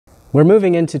We're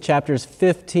moving into chapters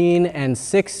 15 and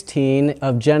 16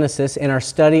 of Genesis in our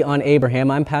study on Abraham.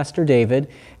 I'm Pastor David,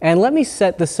 and let me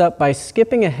set this up by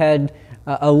skipping ahead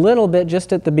a little bit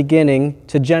just at the beginning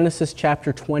to Genesis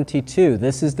chapter 22.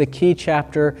 This is the key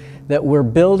chapter that we're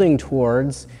building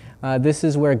towards. This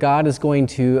is where God is going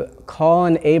to call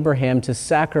on Abraham to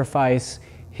sacrifice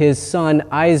his son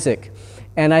Isaac.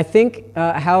 And I think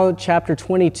how chapter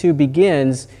 22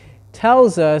 begins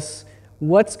tells us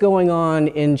what's going on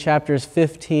in chapters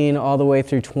 15 all the way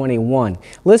through 21.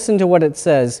 Listen to what it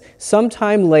says.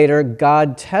 Sometime later,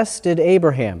 God tested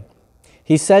Abraham.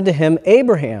 He said to him,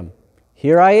 "Abraham."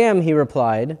 "Here I am," he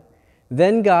replied.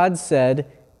 Then God said,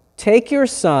 "Take your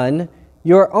son,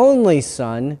 your only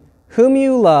son, whom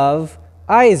you love,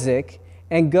 Isaac,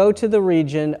 and go to the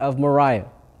region of Moriah."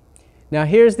 Now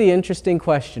here's the interesting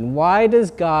question. Why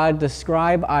does God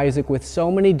describe Isaac with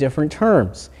so many different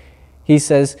terms? He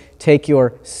says, take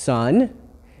your son,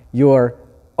 your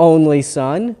only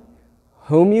son,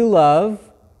 whom you love,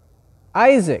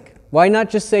 Isaac. Why not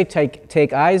just say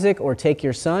take Isaac or take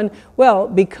your son? Well,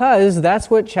 because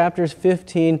that's what chapters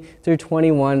 15 through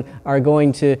 21 are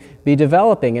going to be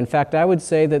developing. In fact, I would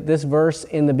say that this verse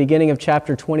in the beginning of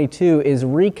chapter 22 is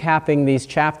recapping these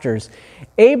chapters.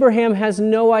 Abraham has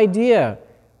no idea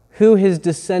who his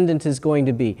descendant is going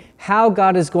to be, how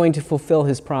God is going to fulfill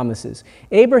his promises.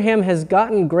 Abraham has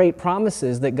gotten great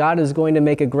promises that God is going to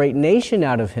make a great nation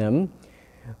out of him,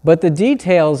 but the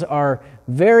details are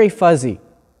very fuzzy.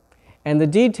 And the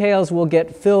details will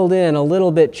get filled in a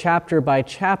little bit chapter by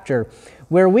chapter.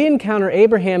 Where we encounter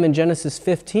Abraham in Genesis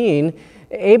 15,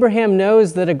 Abraham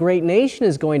knows that a great nation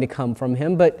is going to come from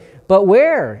him, but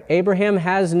where? Abraham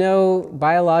has no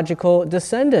biological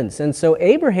descendants. And so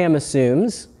Abraham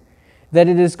assumes that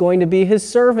it is going to be his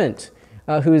servant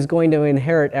who is going to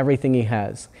inherit everything he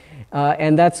has.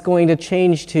 And that's going to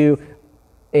change to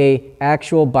an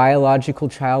actual biological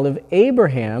child of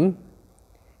Abraham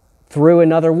through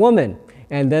another woman.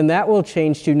 And then that will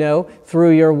change to no,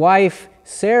 through your wife,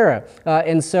 Sarah.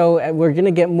 And so we're going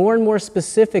to get more and more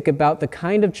specific about the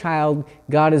kind of child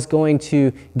God is going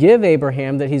to give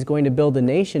Abraham that he's going to build a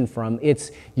nation from.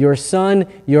 It's your son,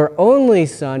 your only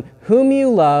son, whom you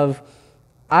love,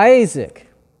 Isaac.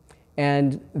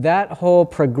 And that whole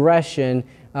progression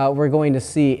we're going to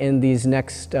see in these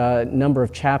next number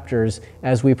of chapters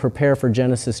as we prepare for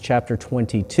Genesis chapter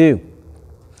 22.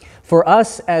 For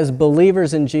us as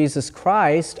believers in Jesus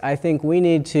Christ, I think we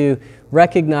need to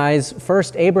recognize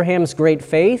first Abraham's great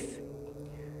faith.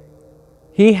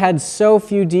 He had so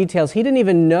few details. He didn't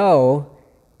even know,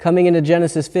 coming into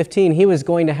Genesis 15, he was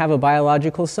going to have a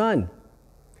biological son.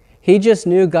 He just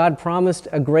knew God promised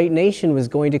a great nation was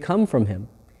going to come from him.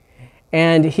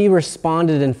 And he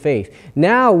responded in faith.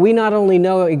 Now we not only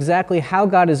know exactly how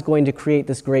God is going to create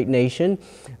this great nation,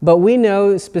 but we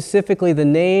know specifically the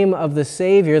name of the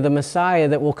Savior, the Messiah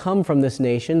that will come from this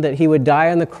nation, that he would die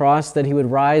on the cross, that he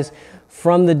would rise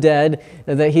from the dead,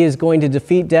 that he is going to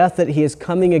defeat death, that he is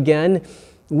coming again.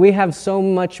 We have so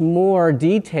much more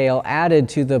detail added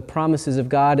to the promises of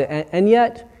God, and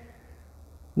yet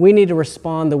we need to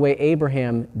respond the way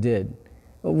Abraham did.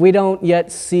 We don't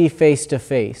yet see face to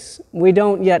face. We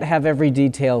don't yet have every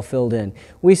detail filled in.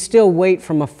 We still wait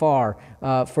from afar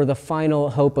for the final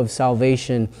hope of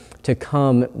salvation to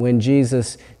come when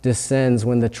Jesus descends,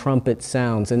 when the trumpet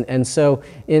sounds. And so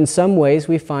in some ways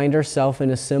we find ourselves in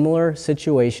a similar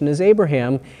situation as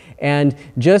Abraham. And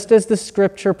just as the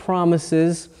scripture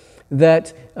promises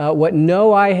that what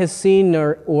no eye has seen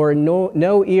or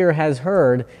no ear has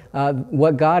heard,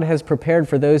 what God has prepared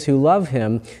for those who love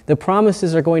him, the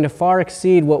promises are going to far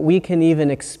exceed what we can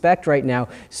even expect right now.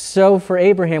 So for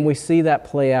Abraham, we see that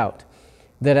play out.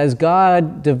 That as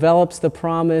God develops the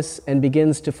promise and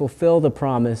begins to fulfill the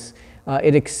promise,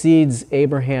 it exceeds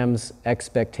Abraham's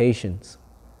expectations.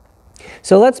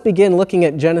 So let's begin looking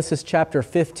at Genesis chapter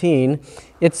 15.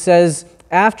 It says,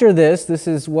 after this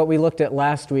is what we looked at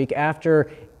last week,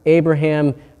 after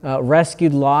Abraham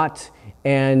rescued Lot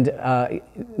and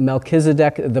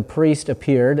Melchizedek the priest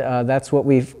appeared. That's where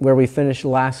we finished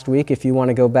last week, if you want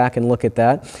to go back and look at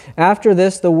that. After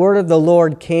this, the word of the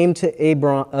Lord came to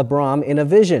Abram in a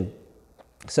vision.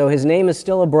 So his name is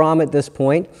still Abram at this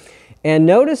point. And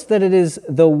notice that it is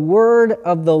the word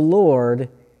of the Lord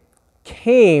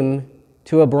came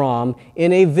to Abram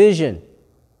in a vision.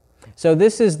 So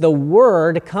this is the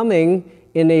word coming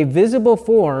in a visible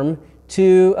form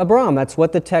to Abram. That's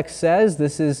what the text says.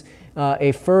 This is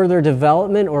a further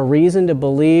development or reason to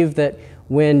believe that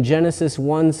when Genesis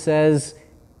 1 says,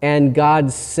 and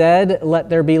God said, let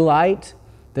there be light,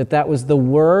 that was the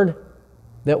word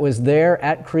that was there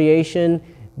at creation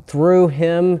through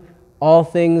him all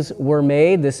things were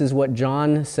made. This is what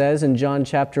John says in John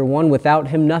chapter 1. Without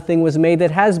him, nothing was made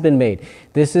that has been made.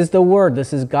 This is the Word.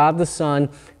 This is God the Son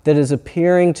that is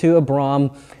appearing to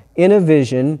Abram in a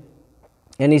vision.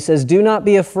 And he says, "Do not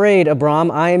be afraid,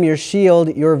 Abram. I am your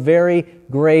shield, your very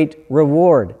great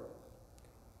reward."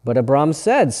 But Abram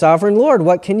said, "Sovereign Lord,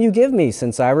 what can you give me,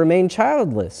 since I remain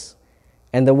childless?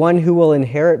 And the one who will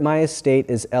inherit my estate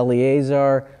is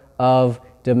Eleazar of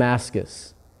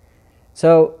Damascus."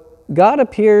 So God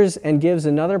appears and gives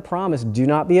another promise. Do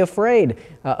not be afraid.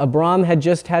 Abram had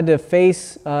just had to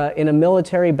face, in a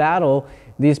military battle,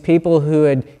 these people who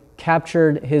had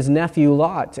captured his nephew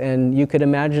Lot. And you could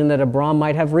imagine that Abram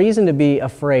might have reason to be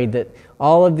afraid that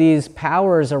all of these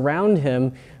powers around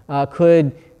him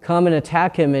could come and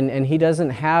attack him, and he doesn't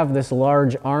have this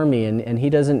large army, and he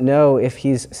doesn't know if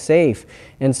he's safe.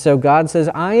 And so God says,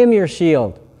 "I am your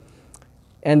shield."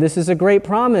 And this is a great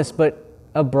promise, but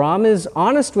Abram is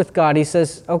honest with God. He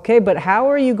says, "Okay, but how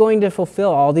are you going to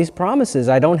fulfill all these promises?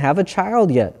 I don't have a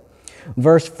child yet."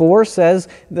 Verse 4 says,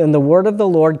 "Then the word of the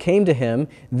Lord came to him,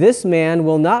 'This man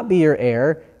will not be your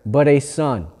heir, but a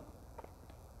son.'"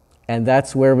 And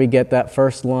that's where we get that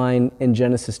first line in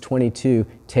Genesis 22,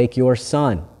 "Take your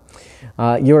son."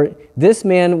 This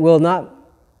man will not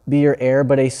be your heir,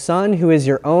 but a son who is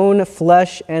your own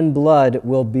flesh and blood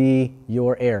will be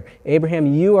your heir. Abraham,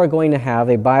 you are going to have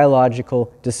a biological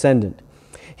descendant.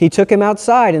 He took him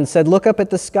outside and said, "Look up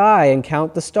at the sky and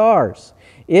count the stars,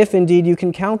 if indeed you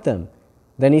can count them."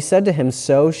 Then he said to him,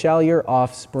 "So shall your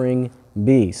offspring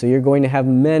be." So you're going to have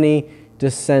many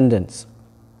descendants.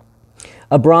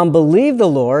 Abram believed the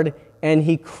Lord, and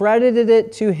he credited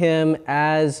it to him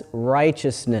as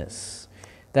righteousness.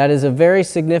 That is a very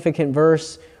significant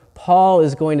verse. Paul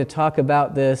is going to talk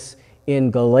about this in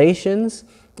Galatians.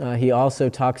 He also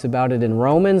talks about it in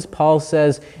Romans. Paul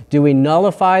says, "Do we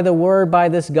nullify the word by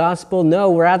this gospel?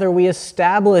 No, rather we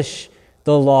establish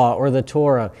the law or the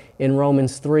Torah," in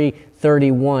Romans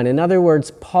 3:31. In other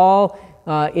words, Paul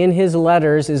in his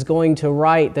letters is going to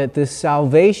write that this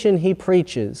salvation he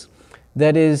preaches,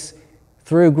 that is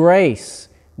through grace,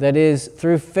 that is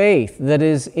through faith, that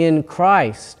is in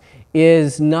Christ,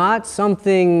 is not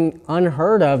something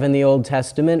unheard of in the Old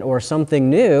Testament or something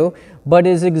new, but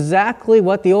is exactly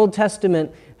what the Old Testament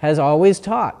has always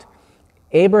taught.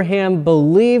 Abraham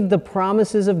believed the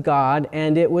promises of God,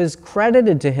 and it was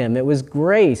credited to him. It was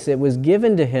grace. It was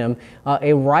given to him,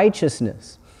 a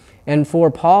righteousness. And for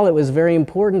Paul, it was very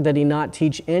important that he not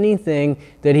teach anything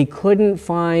that he couldn't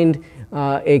find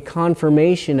a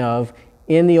confirmation of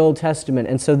in the Old Testament.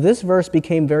 And so this verse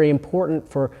became very important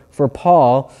for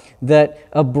Paul, that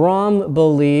Abram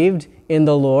believed in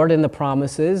the Lord and the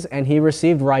promises, and he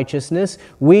received righteousness.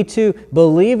 We too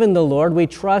believe in the Lord. We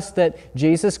trust that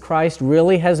Jesus Christ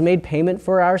really has made payment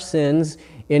for our sins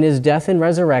in his death and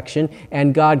resurrection,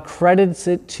 and God credits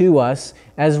it to us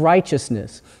as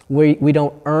righteousness. We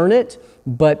don't earn it,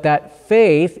 but that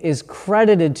faith is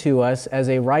credited to us as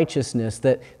a righteousness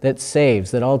that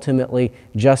saves, that ultimately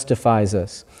justifies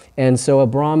us. And so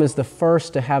Abram is the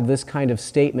first to have this kind of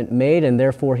statement made, and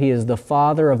therefore he is the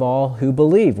father of all who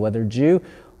believe, whether Jew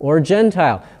or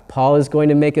Gentile. Paul is going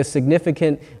to make a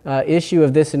significant issue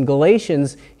of this in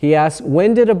Galatians. He asks,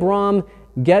 when did Abram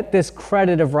get this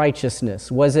credit of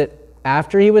righteousness? Was it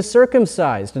after he was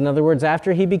circumcised? In other words,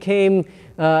 after he became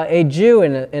a Jew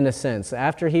in a sense,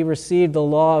 after he received the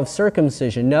law of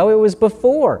circumcision? No, it was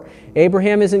before.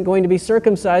 Abraham isn't going to be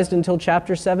circumcised until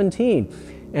chapter 17.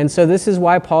 And so this is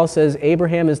why Paul says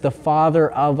Abraham is the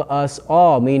father of us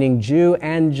all, meaning Jew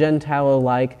and Gentile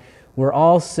alike. We're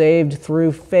all saved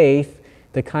through faith,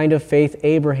 the kind of faith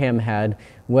Abraham had,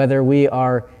 whether we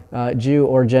are Jew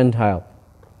or Gentile.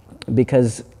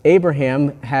 Because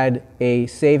Abraham had a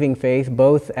saving faith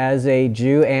both as a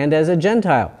Jew and as a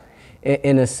Gentile,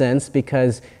 in a sense,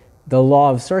 because the law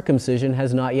of circumcision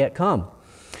has not yet come.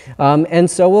 And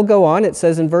so we'll go on. It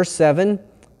says in verse 7,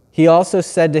 he also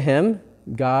said to him,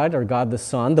 God, or God the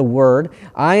Son, the Word,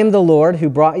 "I am the Lord who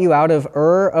brought you out of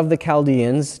Ur of the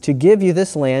Chaldeans to give you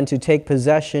this land to take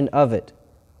possession of it."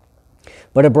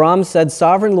 But Abram said,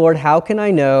 "Sovereign Lord, how can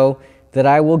I know that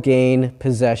I will gain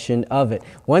possession of it?"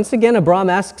 Once again, Abram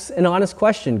asks an honest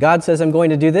question. God says, "I'm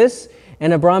going to do this,"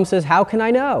 and Abram says, "How can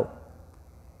I know?"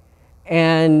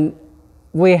 And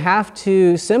we have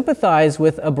to sympathize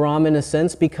with Abram in a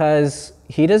sense, because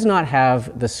he does not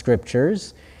have the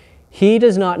scriptures. He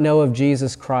does not know of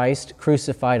Jesus Christ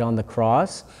crucified on the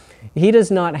cross. He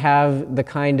does not have the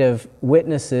kind of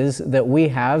witnesses that we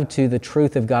have to the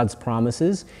truth of God's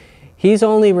promises. He's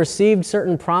only received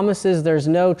certain promises. There's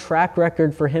no track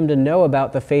record for him to know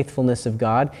about the faithfulness of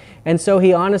God. And so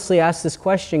he honestly asks this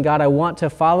question, God, I want to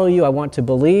follow you. I want to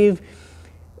believe.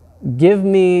 Give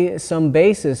me some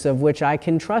basis of which I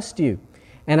can trust you.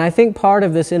 And I think part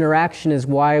of this interaction is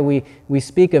why we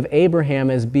speak of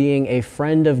Abraham as being a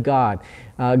friend of God.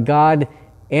 God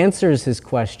answers his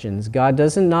questions. God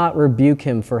does not rebuke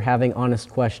him for having honest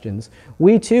questions.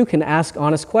 We too can ask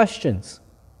honest questions.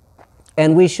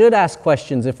 And we should ask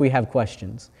questions if we have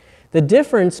questions. The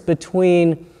difference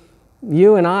between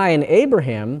you and I and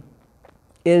Abraham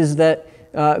is that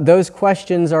those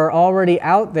questions are already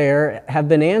out there, have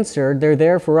been answered. They're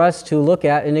there for us to look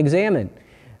at and examine.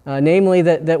 Namely,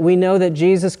 that we know that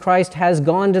Jesus Christ has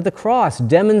gone to the cross,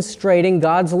 demonstrating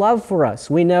God's love for us.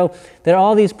 We know that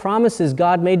all these promises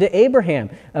God made to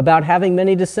Abraham about having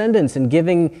many descendants and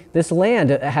giving this land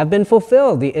have been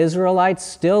fulfilled. The Israelites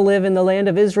still live in the land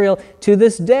of Israel to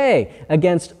this day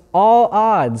against all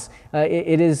odds.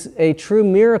 It is a true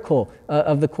miracle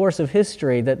of the course of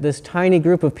history that this tiny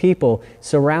group of people,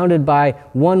 surrounded by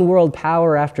one world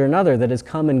power after another that has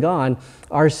come and gone,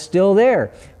 are still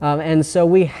there. And so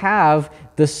we have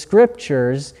the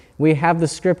Scriptures. We have the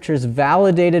Scriptures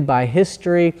validated by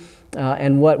history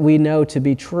and what we know to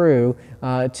be true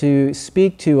to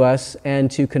speak to us and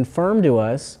to confirm to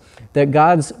us that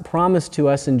God's promise to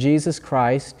us in Jesus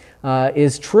Christ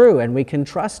is true and we can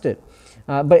trust it.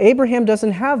 But Abraham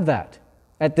doesn't have that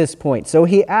at this point. So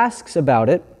he asks about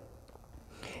it.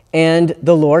 And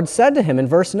the Lord said to him in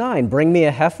verse 9, "Bring me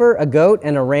a heifer, a goat,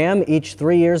 and a ram, each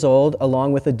 3 years old,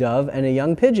 along with a dove and a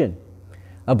young pigeon."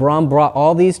 Abram brought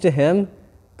all these to him,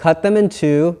 cut them in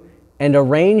two, and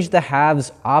arranged the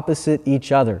halves opposite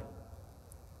each other.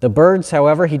 The birds,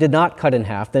 however, he did not cut in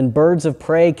half. Then birds of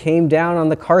prey came down on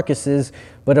the carcasses,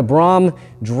 but Abram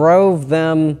drove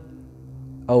them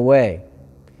away.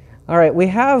 All right, we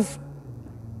have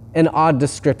an odd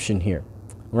description here,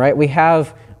 right? We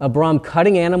have Abram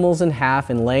cutting animals in half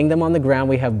and laying them on the ground.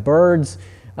 We have birds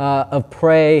of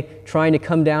prey trying to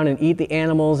come down and eat the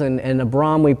animals, and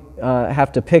Abram, we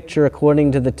have to picture,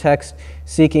 according to the text,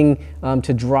 seeking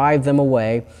to drive them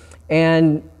away.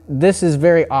 And this is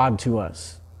very odd to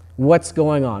us. What's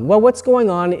going on? Well, what's going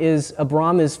on is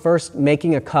Abram is first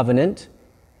making a covenant.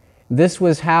 This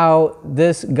was how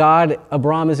this God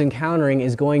Abram is encountering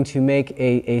is going to make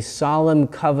a solemn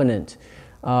covenant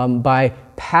by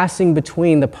passing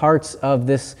between the parts of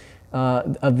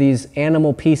these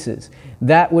animal pieces.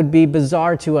 That would be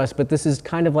bizarre to us, but this is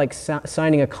kind of like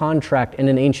signing a contract in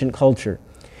an ancient culture.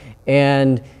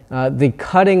 And the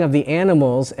cutting of the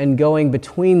animals and going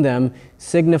between them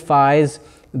signifies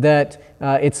that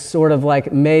it's sort of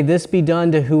like, may this be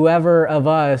done to whoever of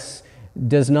us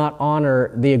does not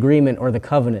honor the agreement or the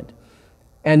covenant.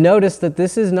 And notice that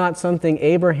this is not something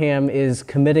Abraham is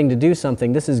committing to do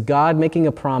something. This is God making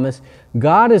a promise.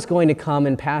 God is going to come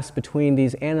and pass between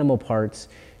these animal parts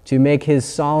to make his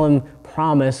solemn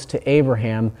promise to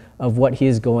Abraham of what he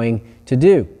is going to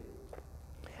do.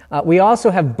 We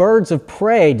also have birds of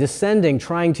prey descending,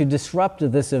 trying to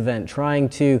disrupt this event, trying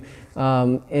to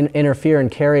interfere and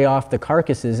carry off the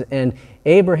carcasses, and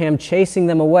Abraham chasing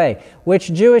them away,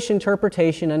 which Jewish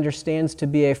interpretation understands to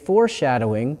be a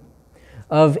foreshadowing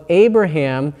of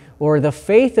Abraham, or the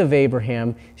faith of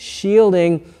Abraham,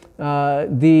 shielding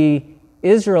the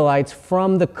Israelites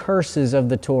from the curses of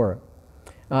the Torah.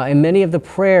 And many of the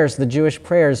prayers, the Jewish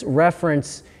prayers,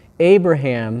 reference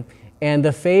Abraham and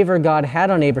the favor God had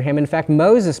on Abraham. In fact,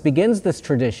 Moses begins this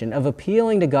tradition of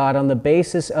appealing to God on the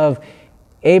basis of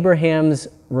Abraham's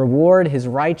reward, his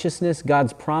righteousness,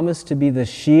 God's promise to be the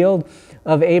shield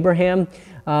of Abraham.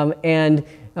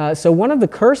 So one of the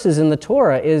curses in the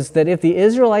Torah is that if the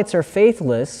Israelites are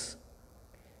faithless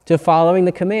to following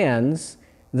the commands,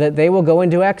 that they will go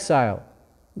into exile,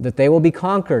 that they will be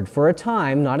conquered for a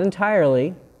time, not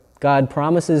entirely. God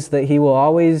promises that he will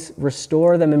always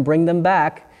restore them and bring them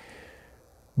back.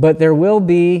 But there will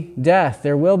be death,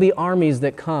 there will be armies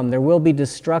that come, there will be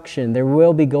destruction, there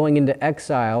will be going into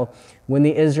exile when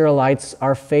the Israelites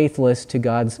are faithless to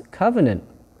God's covenant.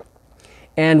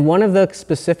 And one of the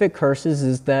specific curses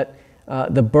is that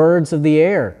the birds of the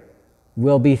air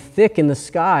will be thick in the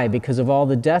sky because of all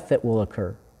the death that will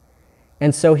occur.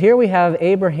 And so here we have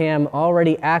Abraham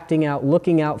already acting out,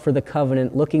 looking out for the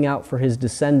covenant, looking out for his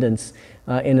descendants,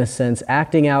 in a sense,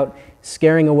 acting out,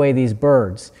 scaring away these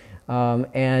birds.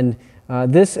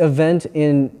 This event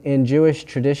in Jewish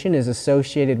tradition is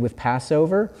associated with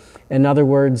Passover. In other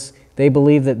words, they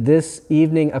believe that this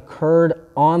evening occurred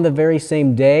on the very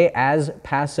same day as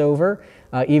Passover,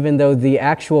 even though the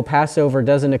actual Passover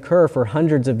doesn't occur for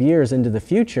hundreds of years into the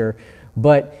future.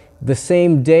 But the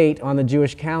same date on the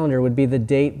Jewish calendar would be the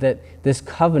date that this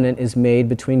covenant is made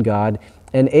between God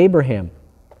and Abraham.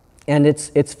 And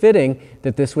it's fitting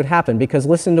that this would happen, because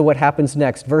listen to what happens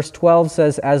next. Verse 12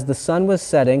 says, "As the sun was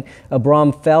setting,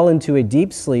 Abram fell into a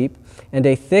deep sleep, and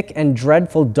a thick and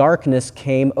dreadful darkness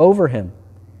came over him.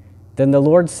 Then the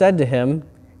Lord said to him,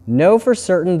 'Know for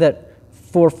certain that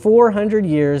for 400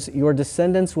 years your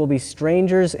descendants will be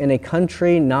strangers in a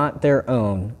country not their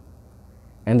own,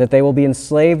 and that they will be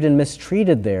enslaved and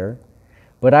mistreated there.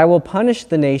 But I will punish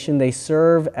the nation they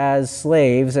serve as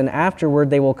slaves, and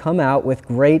afterward they will come out with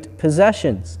great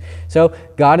possessions.'" So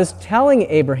God is telling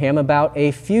Abraham about a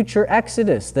future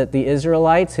exodus, that the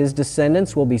Israelites, his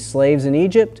descendants, will be slaves in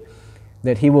Egypt,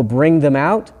 that he will bring them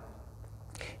out.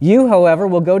 "You, however,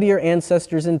 will go to your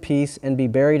ancestors in peace and be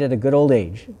buried at a good old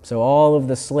age." So all of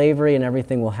the slavery and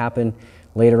everything will happen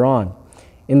later on.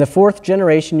 "In the 4th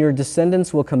generation, your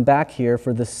descendants will come back here,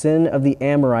 for the sin of the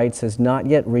Amorites has not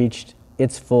yet reached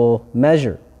its full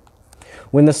measure.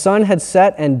 When the sun had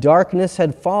set and darkness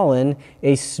had fallen,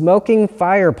 a smoking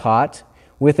firepot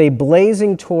with a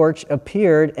blazing torch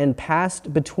appeared and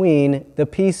passed between the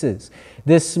pieces."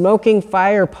 This smoking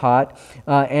firepot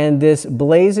and this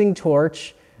blazing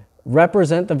torch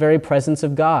represent the very presence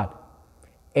of God.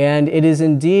 And it is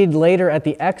indeed later at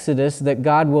the Exodus that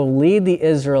God will lead the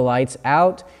Israelites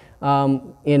out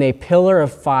in a pillar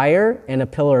of fire and a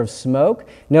pillar of smoke.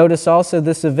 Notice also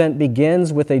this event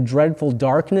begins with a dreadful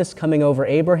darkness coming over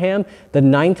Abraham. The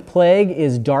 9th plague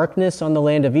is darkness on the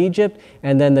land of Egypt,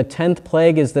 and then the 10th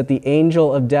plague is that the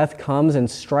angel of death comes and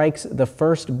strikes the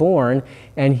firstborn.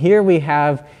 And here we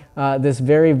have this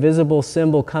very visible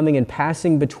symbol coming and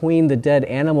passing between the dead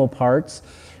animal parts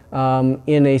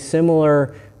in a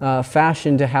similar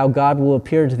fashion to how God will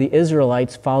appear to the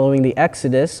Israelites following the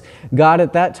Exodus. God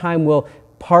at that time will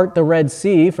part the Red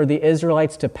Sea for the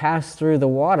Israelites to pass through the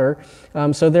water.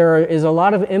 So there is a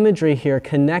lot of imagery here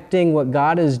connecting what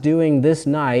God is doing this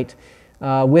night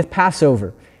with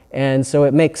Passover. And so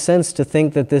it makes sense to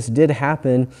think that this did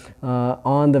happen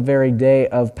on the very day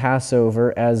of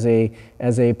Passover as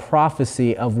a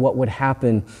prophecy of what would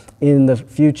happen in the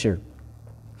future.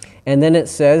 And then it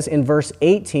says in verse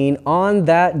 18, "On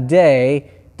that day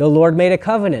the Lord made a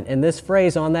covenant." And this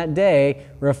phrase, "on that day,"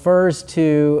 refers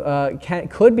to,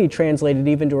 could be translated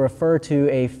even to refer to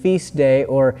a feast day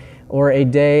or a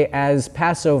day as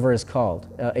Passover is called,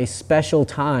 a special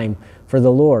time for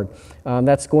the Lord.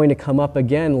 That's going to come up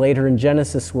again later in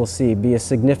Genesis, we'll see, be a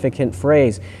significant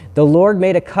phrase. "The Lord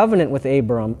made a covenant with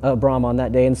Abram on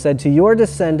that day and said, 'To your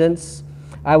descendants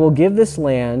I will give this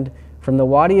land from the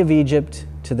Wadi of Egypt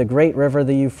to the great river,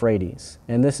 the Euphrates.'"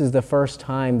 And this is the first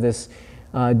time this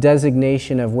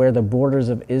designation of where the borders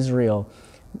of Israel,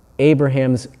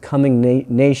 Abraham's coming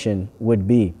nation, would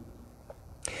be.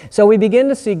 So we begin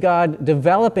to see God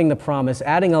developing the promise,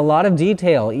 adding a lot of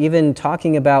detail, even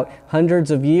talking about hundreds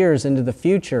of years into the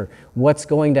future, what's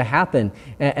going to happen.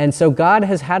 And so God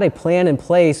has had a plan in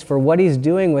place for what he's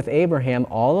doing with Abraham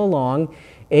all along.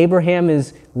 Abraham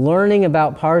is learning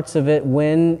about parts of it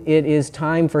when it is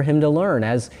time for him to learn.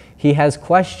 As he has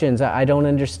questions, I don't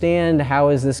understand, how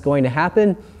is this going to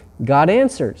happen? God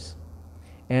answers.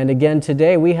 And again,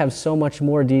 today we have so much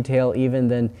more detail even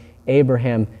than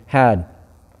Abraham had.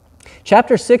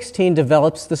 Chapter 16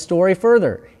 develops the story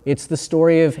further. It's the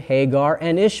story of Hagar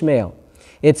and Ishmael.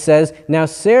 It says, "Now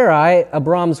Sarai,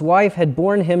 Abram's wife, had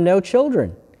borne him no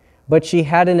children, but she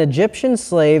had an Egyptian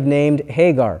slave named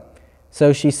Hagar.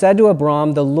 So she said to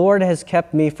Abram, 'The Lord has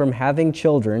kept me from having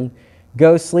children.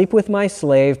 Go sleep with my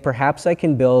slave. Perhaps I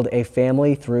can build a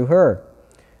family through her.'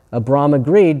 Abram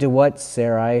agreed to what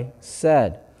Sarai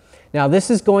said." Now, this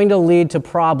is going to lead to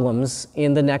problems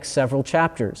in the next several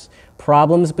chapters.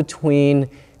 Problems between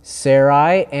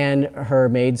Sarai and her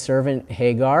maidservant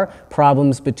Hagar.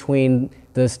 Problems between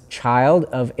the child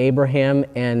of Abraham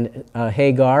and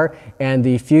Hagar and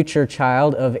the future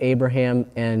child of Abraham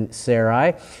and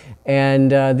Sarai.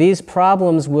 And these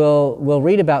problems we'll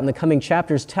read about in the coming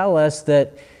chapters tell us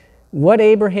that what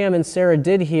Abraham and Sarah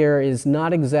did here is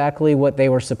not exactly what they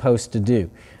were supposed to do.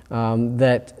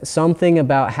 That something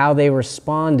about how they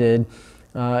responded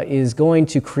is going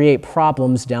to create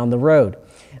problems down the road.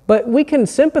 But we can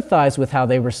sympathize with how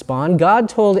they respond. God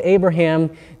told Abraham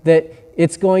that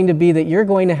it's going to be that you're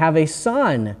going to have a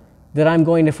son that I'm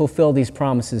going to fulfill these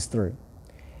promises through.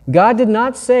 God did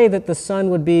not say that the son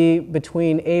would be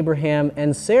between Abraham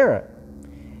and Sarah.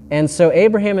 And so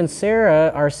Abraham and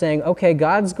Sarah are saying, okay,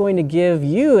 God's going to give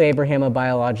you, Abraham, a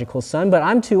biological son, but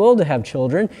I'm too old to have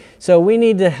children, so we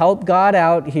need to help God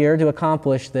out here to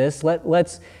accomplish this.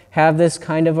 Let's have this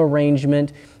kind of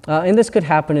arrangement. And this could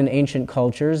happen in ancient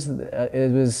cultures.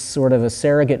 It was sort of a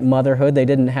surrogate motherhood. They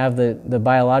didn't have the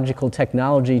biological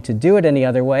technology to do it any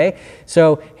other way.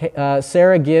 So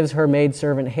Sarah gives her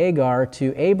maidservant Hagar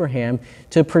to Abraham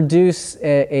to produce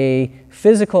a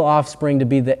physical offspring to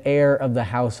be the heir of the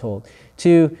household,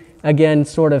 to again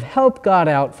sort of help God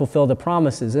out fulfill the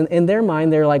promises. In their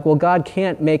mind, they're like, well, God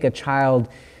can't make a child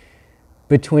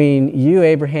between you,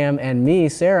 Abraham, and me,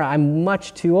 Sarah. I'm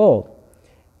much too old.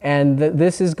 And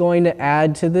this is going to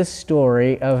add to this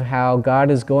story of how God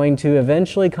is going to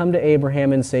eventually come to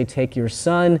Abraham and say, take your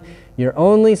son, your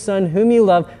only son, whom you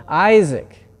love,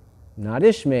 Isaac, not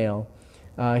Ishmael.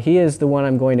 He is the one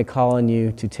I'm going to call on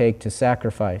you to take to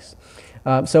sacrifice.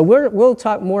 So we'll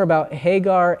talk more about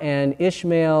Hagar and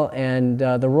Ishmael and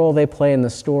the role they play in the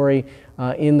story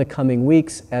in the coming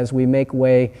weeks as we make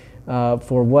way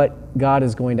for what God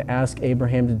is going to ask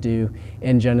Abraham to do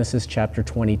in Genesis chapter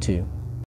 22.